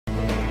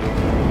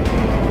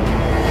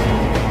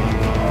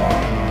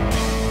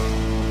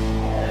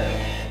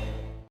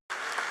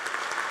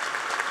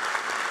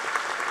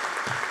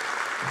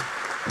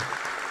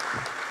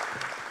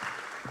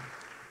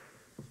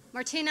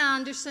Martina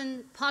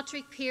Anderson,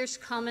 Patrick Pearse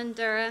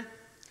Commandura.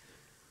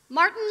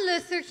 Martin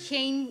Luther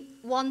King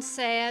once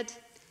said,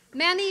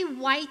 "Many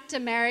white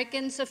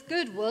Americans of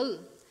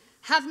goodwill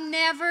have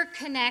never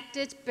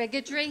connected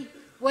bigotry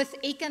with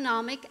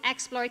economic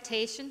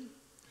exploitation.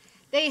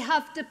 They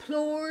have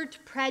deplored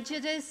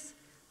prejudice,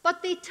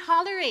 but they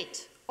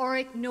tolerate or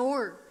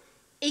ignore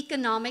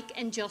economic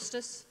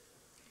injustice."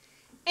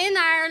 In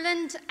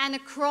Ireland and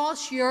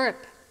across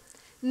Europe,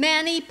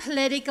 many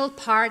political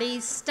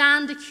parties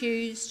stand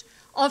accused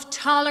of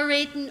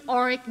tolerating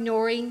or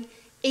ignoring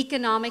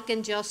economic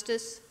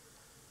injustice,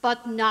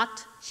 but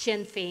not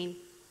Sinn Féin.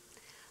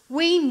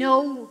 We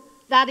know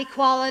that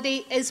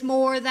equality is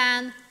more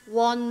than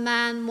one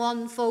man,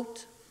 one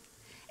vote.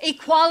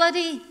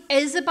 Equality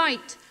is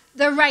about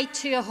the right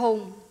to a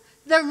home,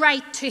 the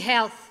right to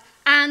health,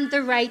 and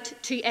the right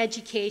to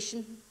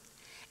education.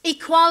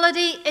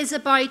 Equality is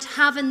about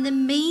having the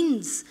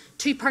means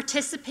to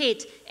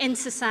participate in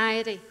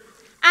society.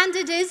 And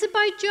it is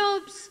about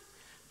jobs.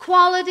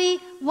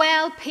 Quality,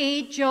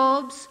 well-paid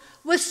jobs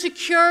with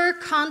secure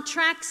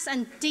contracts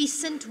and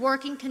decent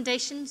working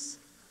conditions.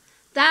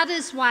 That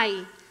is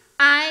why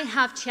I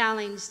have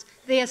challenged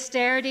the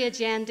austerity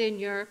agenda in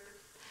Europe.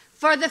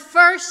 For the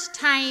first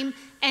time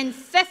in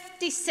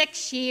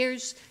 56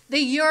 years,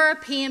 the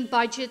European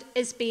budget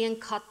is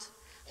being cut,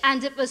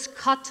 and it was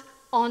cut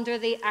under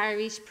the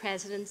Irish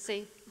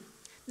presidency.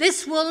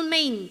 This will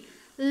mean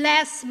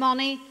less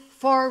money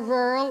for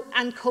rural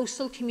and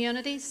coastal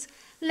communities,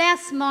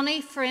 less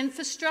money for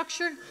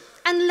infrastructure,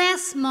 and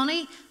less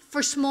money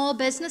for small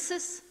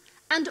businesses,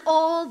 and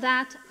all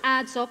that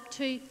adds up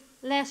to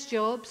less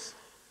jobs.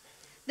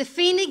 The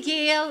Fine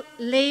Gael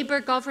Labour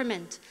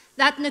government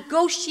that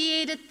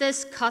negotiated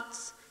this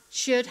cut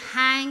should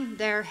hang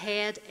their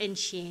head in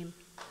shame.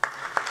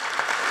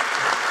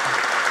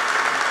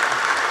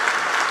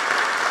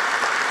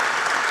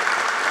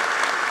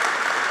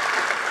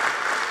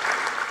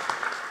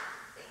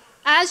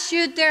 As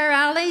should their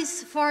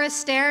allies for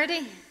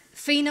austerity,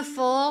 Fianna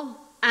Fáil,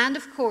 and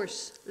of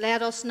course,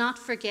 let us not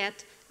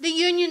forget, the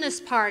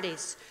Unionist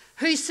parties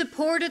who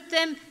supported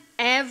them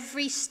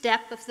every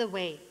step of the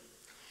way.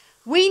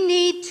 We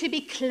need to be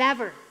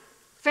clever,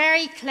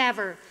 very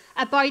clever,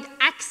 about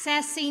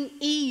accessing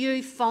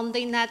EU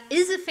funding that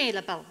is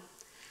available.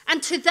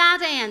 And to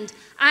that end,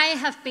 I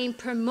have been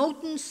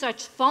promoting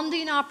such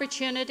funding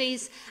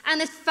opportunities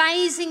and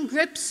advising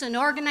groups and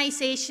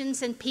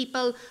organisations and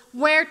people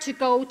where to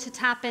go to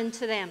tap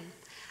into them.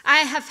 I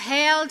have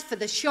held, for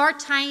the short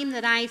time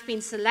that I've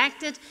been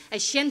selected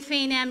as Sinn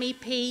Féin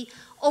MEP,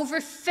 over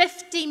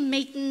 50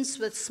 meetings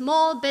with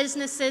small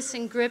businesses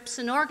and groups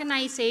and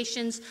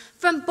organisations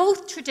from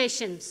both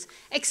traditions,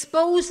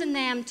 exposing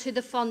them to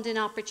the funding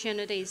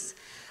opportunities.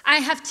 I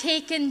have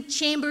taken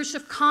chambers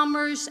of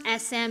commerce,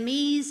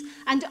 SMEs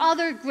and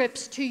other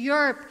groups to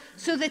Europe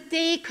so that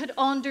they could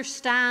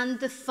understand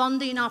the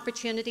funding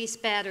opportunities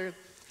better.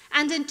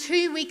 And in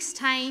 2 weeks'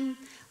 time,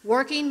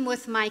 working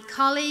with my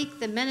colleague,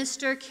 the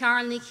Minister,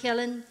 Carolyn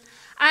Killen,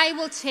 I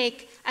will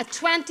take a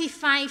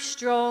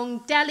 25-strong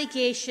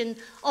delegation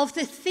of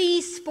the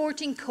Thieves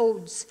Sporting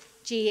Codes,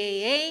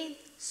 GAA,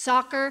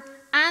 soccer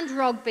and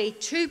rugby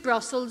to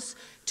Brussels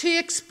to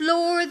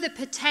explore the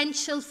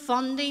potential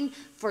funding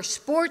for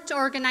sport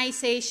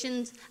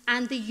organisations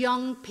and the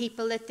young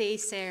people that they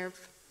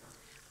serve.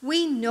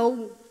 We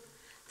know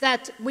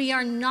that we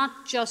are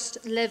not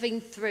just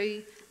living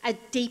through a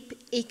deep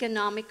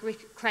economic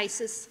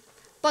crisis,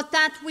 but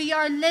that we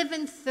are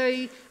living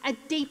through a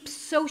deep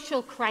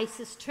social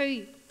crisis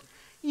too.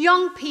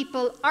 Young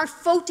people are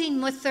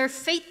voting with their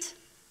feet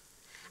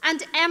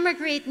and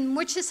emigrating,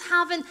 which is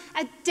having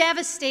a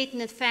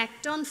devastating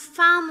effect on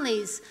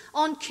families,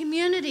 on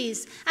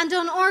communities, and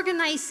on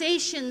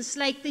organisations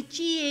like the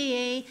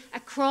GAA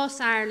across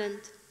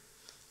Ireland.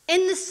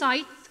 In the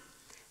south,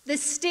 the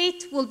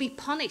state will be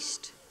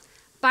punished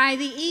by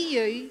the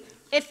EU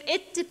if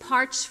it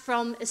departs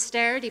from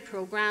austerity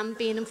programme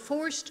being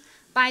enforced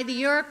by the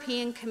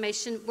European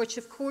Commission, which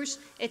of course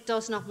it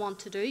does not want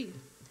to do.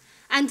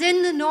 And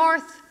in the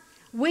north,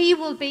 we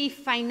will be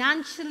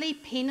financially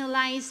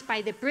penalised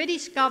by the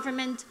British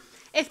government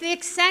if the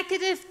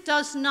executive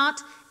does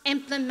not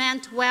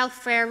implement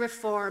welfare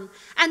reform.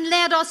 And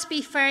let us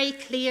be very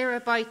clear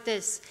about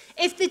this.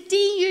 If the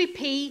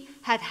DUP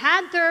had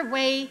had their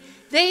way,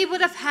 they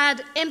would have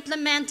had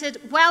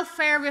implemented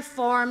welfare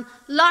reform,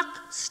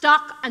 lock,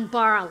 stock and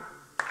barrel.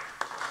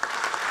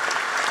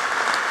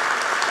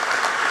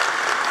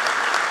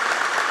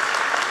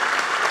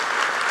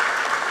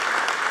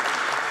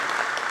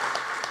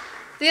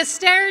 The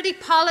austerity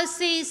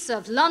policies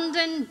of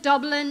London,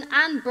 Dublin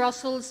and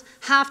Brussels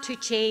have to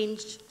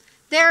change.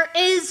 There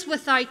is,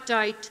 without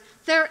doubt,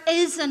 there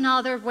is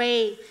another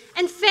way.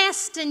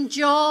 Invest in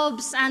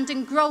jobs and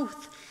in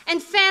growth.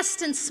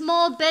 Invest in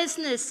small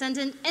business and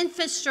in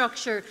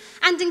infrastructure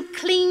and in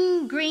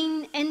clean,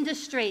 green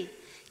industry.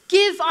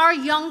 Give our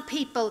young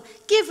people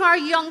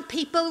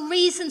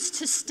reasons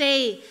to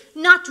stay,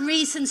 not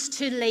reasons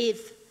to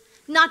leave,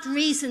 not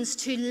reasons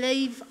to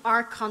leave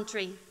our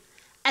country.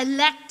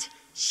 Elect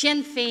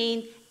Sinn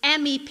Féin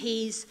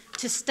MEPs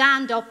to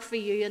stand up for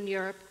you in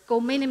Europe. Go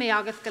mini me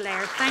agad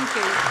galéir. Thank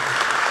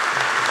you.